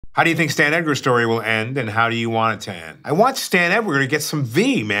How do you think Stan Edgar's story will end, and how do you want it to end? I want Stan Edgar to get some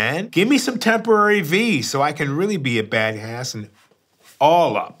V, man. Give me some temporary V so I can really be a badass and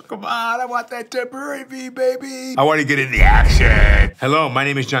all up. Come on, I want that temporary V, baby. I want to get in the action. Hello, my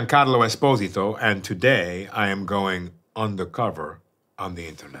name is Giancarlo Esposito, and today I am going undercover on the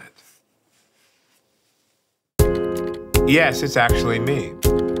internet. Yes, it's actually me.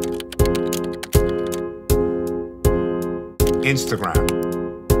 Instagram.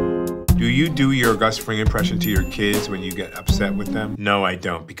 Do you do your Gus Fring impression to your kids when you get upset with them? No, I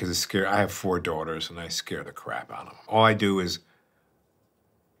don't, because it's scary. I have 4 daughters, and I scare the crap out of them. All I do is,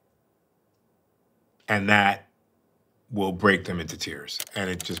 and that will break them into tears. And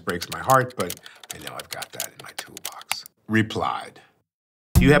it just breaks my heart, but I know I've got that in my toolbox. Replied.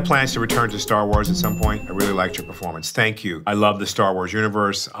 Do you have plans to return to Star Wars at some point? I really liked your performance. Thank you. I love the Star Wars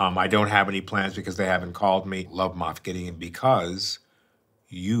universe. I don't have any plans because they haven't called me. Love Moff Gideon because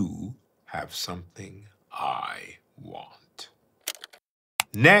you have something I want.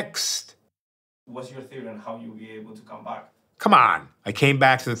 Next. What's your theory on how you'll be able to come back? Come on. I came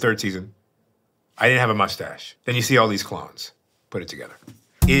back to the 3rd season. I didn't have a mustache. Then you see all these clones. Put it together.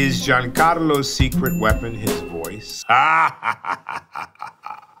 Is Giancarlo's secret weapon his voice?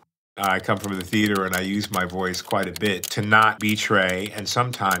 I come from the theater and I use my voice quite a bit to not betray and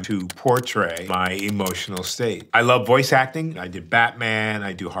sometimes to portray my emotional state. I love voice acting. I did Batman,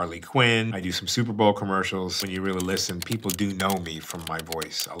 I do Harley Quinn, I do some Super Bowl commercials. When you really listen, people do know me from my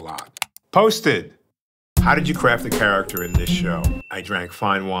voice a lot. Posted. How did you craft the character in this show? I drank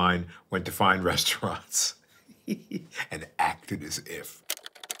fine wine, went to fine restaurants, and acted as if.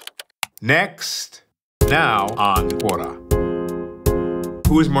 Next. Now on Quora.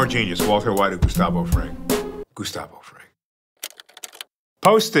 Who is more genius, Walter White or Gustavo Fring? Gustavo Fring.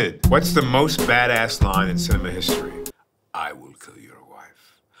 Posted. What's the most badass line in cinema history? I will kill your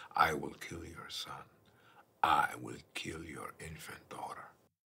wife. I will kill your son. I will kill your infant daughter.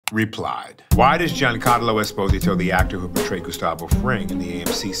 Replied. Why does Giancarlo Esposito, the actor who portrayed Gustavo Fring in the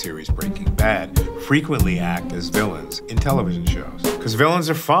AMC series Breaking Bad, frequently act as villains in television shows? Because villains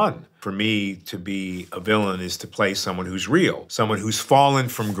are fun. For me, to be a villain is to play someone who's real, someone who's fallen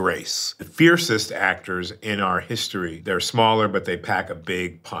from grace. The fiercest actors in our history, they're smaller, but they pack a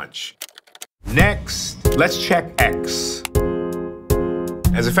big punch. Next, let's check X.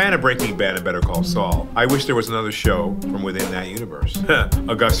 As a fan of Breaking Bad and Better Call Saul, I wish there was another show from within that universe.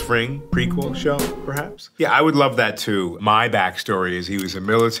 A Gus Fring prequel show, perhaps? Yeah, I would love that too. My backstory is he was a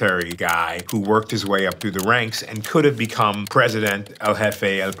military guy who worked his way up through the ranks and could have become president, el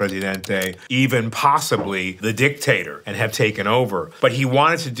jefe, el presidente, even possibly the dictator and have taken over. But he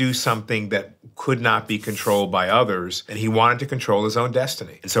wanted to do something that could not be controlled by others, and he wanted to control his own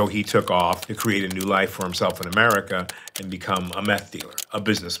destiny. And so he took off to create a new life for himself in America and become a meth dealer, a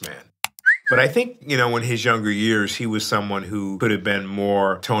businessman. But I think, you know, in his younger years, he was someone who could have been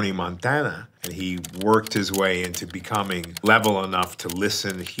more Tony Montana, and he worked his way into becoming level enough to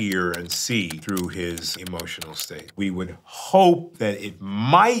listen, hear, and see through his emotional state. We would hope that it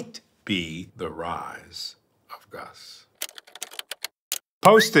might be the rise of Gus.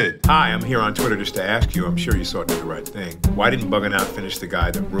 Posted. Hi, I'm here on Twitter just to ask you, I'm sure you saw Do the Right Thing. Why didn't Buggin' Out finish the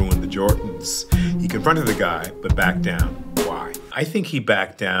guy that ruined the Jordans? He confronted the guy, but backed down. Why? I think he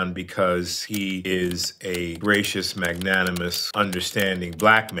backed down because he is a gracious, magnanimous, understanding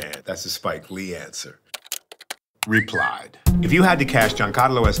black man. That's a Spike Lee answer. Replied. If you had to cast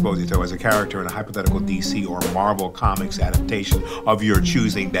Giancarlo Esposito as a character in a hypothetical DC or Marvel Comics adaptation of your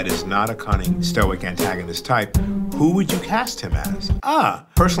choosing that is not a cunning, stoic antagonist type, who would you cast him as?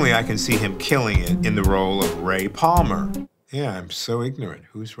 Personally, I can see him killing it in the role of Ray Palmer. Yeah, I'm so ignorant.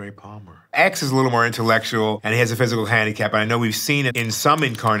 Who's Ray Palmer? X is a little more intellectual, and he has a physical handicap, and I know we've seen it in some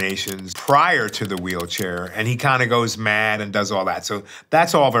incarnations prior to the wheelchair, and he kind of goes mad and does all that. So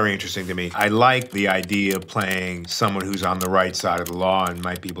that's all very interesting to me. I like the idea of playing someone who's on the right side of the law and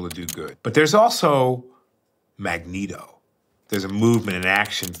might be able to do good. But there's also Magneto. There's a movement and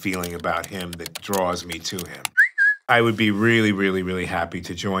action feeling about him that draws me to him. I would be really, really, really happy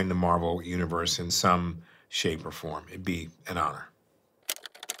to join the Marvel Universe in some shape or form. It'd be an honor.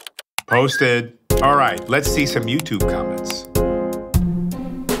 Posted. All right, let's see some YouTube comments.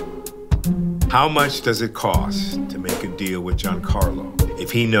 How much does it cost to make a deal with Giancarlo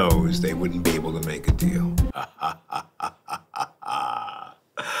if he knows they wouldn't be able to make a deal?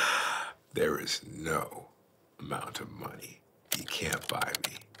 There is no amount of money you can't buy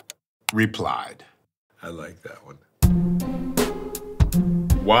me. Replied. I like that one.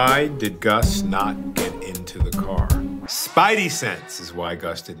 Why did Gus not get into the car? Spidey sense is why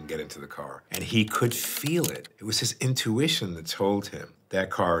Gus didn't get into the car. And he could feel it. It was his intuition that told him That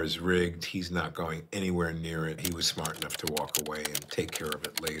car is rigged. He's not going anywhere near it. He was smart enough to walk away and take care of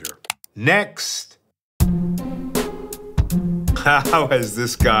it later. Next. How has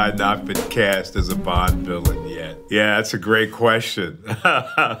this guy not been cast as a Bond villain yet? Yeah, that's a great question.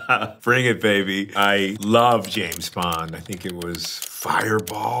 Bring it, baby. I love James Bond. I think it was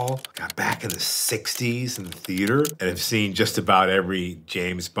Fireball. Got back in the 60s in the theater and have seen just about every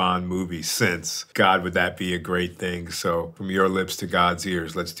James Bond movie since. God, would that be a great thing. So from your lips to God's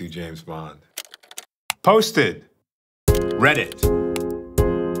ears, let's do James Bond. Posted. Reddit.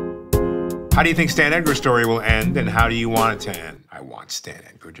 How do you think Stan Edgar's story will end, and how do you want it to end? I want Stan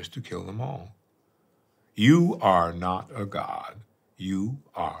Edgar just to kill them all. You are not a god. You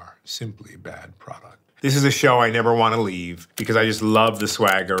are simply bad product. This is a show I never want to leave because I just love the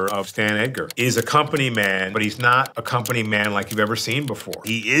swagger of Stan Edgar. He's a company man, but he's not a company man like you've ever seen before.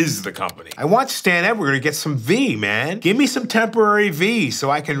 He is the company. I want Stan Edgar to get some V, man. Give me some temporary V so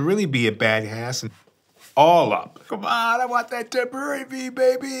I can really be a badass and all up. Come on, I want that temporary V,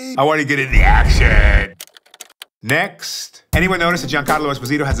 baby. I want to get in the action. Next. Anyone notice that Giancarlo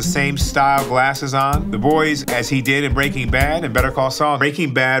Esposito has the same style glasses on? The boys, as he did in Breaking Bad and Better Call Saul.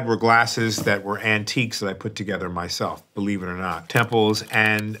 Breaking Bad were glasses that were antiques that I put together myself, believe it or not. Temples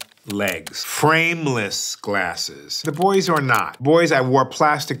and legs. Frameless glasses. The boys are not. Boys, I wore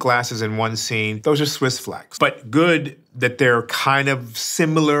plastic glasses in one scene. Those are Swiss flags. But good that they're kind of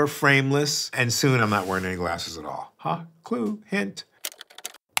similar frameless, and soon I'm not wearing any glasses at all. Huh? Clue, hint.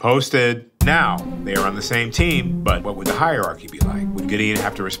 Posted. Now, they are on the same team, but what would the hierarchy be like? Would Gideon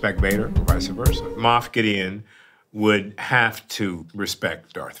have to respect Vader, or vice versa? Moff Gideon would have to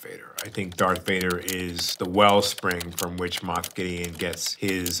respect Darth Vader. I think Darth Vader is the wellspring from which Moff Gideon gets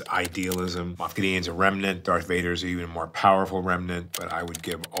his idealism. Moff Gideon's a remnant. Darth Vader's an even more powerful remnant, but I would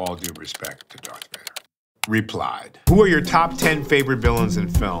give all due respect to Darth Vader. Replied. Who are your top 10 favorite villains in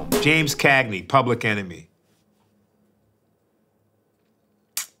film? James Cagney, Public Enemy.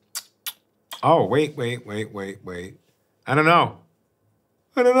 Oh, wait. I don't know.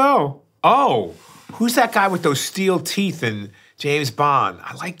 Oh, who's that guy with those steel teeth in James Bond?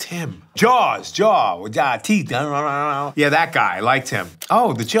 I liked him. Jaws, teeth. Yeah, that guy, I liked him.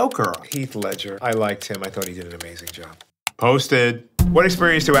 Oh, the Joker, Heath Ledger. I liked him. I thought he did an amazing job. Posted. What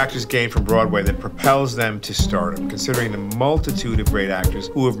experience do actors gain from Broadway that propels them to stardom, considering the multitude of great actors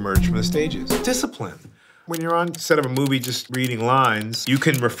who have emerged from the stages? Discipline. When you're on set of a movie just reading lines, you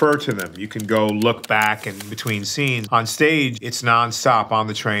can refer to them. You can go look back in between scenes. On stage, it's nonstop on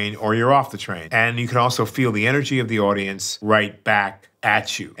the train or you're off the train. And you can also feel the energy of the audience right back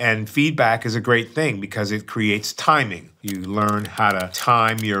at you. And feedback is a great thing because it creates timing. You learn how to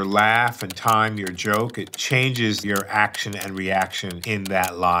time your laugh and time your joke. It changes your action and reaction in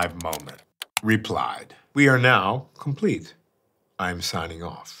that live moment. Replied. We are now complete. I'm signing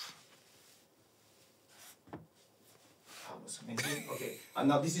off. Amazing. Okay, and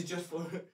now this is just for